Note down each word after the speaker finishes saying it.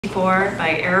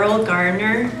by Errol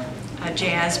Garner, a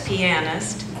jazz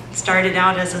pianist. Started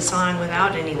out as a song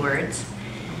without any words.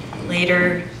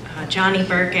 Later, Johnny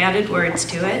Burke added words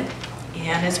to it,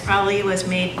 and it probably was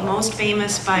made most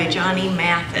famous by Johnny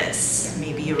Mathis.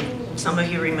 Maybe some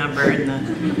of you remember in the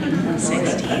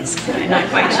 60s. I'm not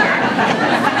quite sure.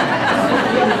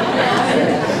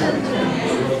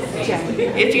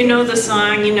 If you know the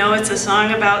song, you know it's a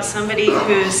song about somebody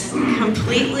who's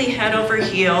completely head over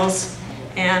heels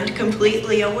and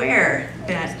completely aware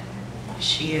that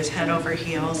she is head over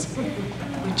heels,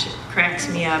 which cracks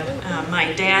me up.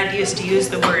 My dad used to use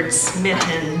the word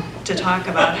smitten to talk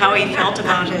about how he felt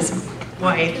about his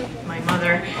wife, my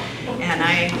mother, and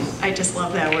I just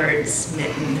love that word,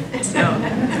 smitten. So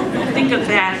think of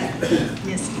that,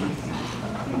 Missy.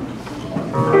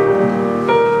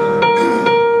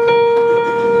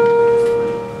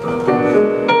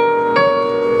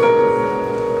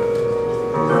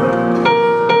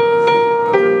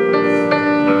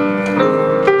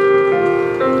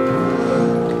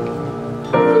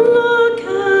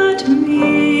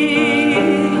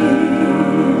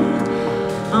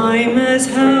 I'm as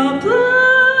helpless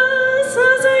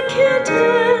as a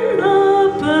kitten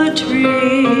up a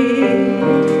tree,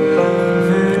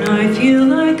 and I feel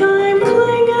like I'm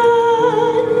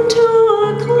clinging to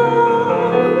a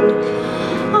cloud.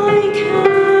 I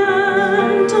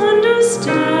can't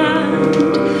understand,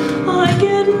 I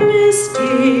get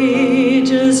misty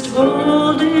just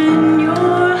holding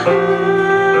your hand.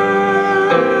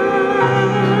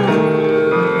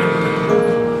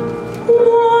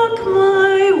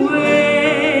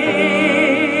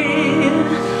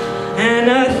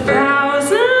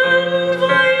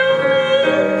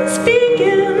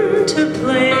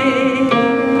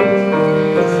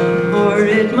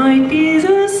 It might be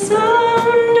the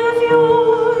sound of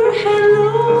your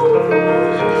hello,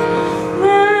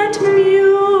 that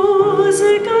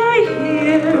music I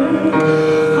hear.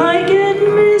 I get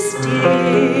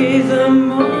misty the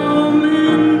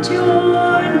moment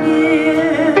you're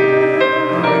near.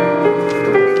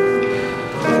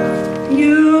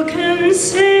 You can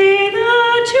say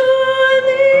that you're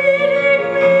leading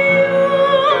me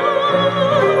on,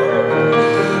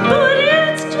 but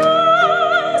it's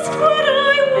just what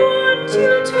I want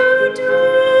you to do.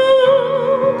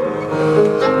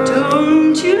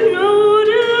 Don't you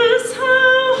notice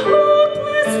how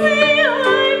hopelessly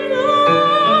I'm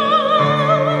lost?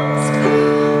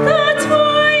 That's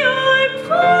why I'm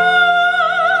following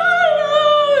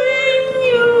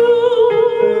you.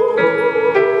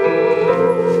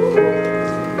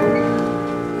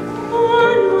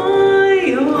 On my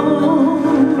own,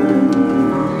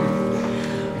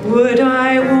 would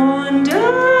I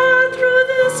wander through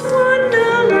this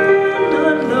wonderland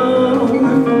alone,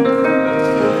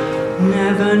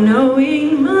 never knowing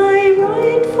my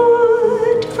right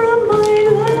foot from my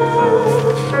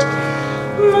left,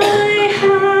 my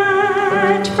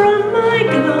hat from my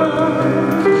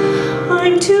glove?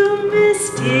 I'm too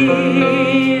misty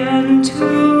and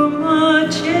too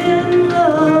much in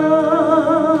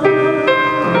love.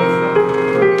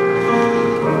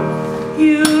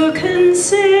 You can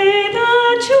say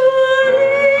that you're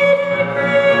leading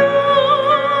me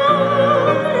on,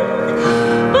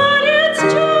 but it's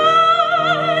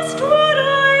just what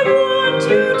I want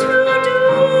you to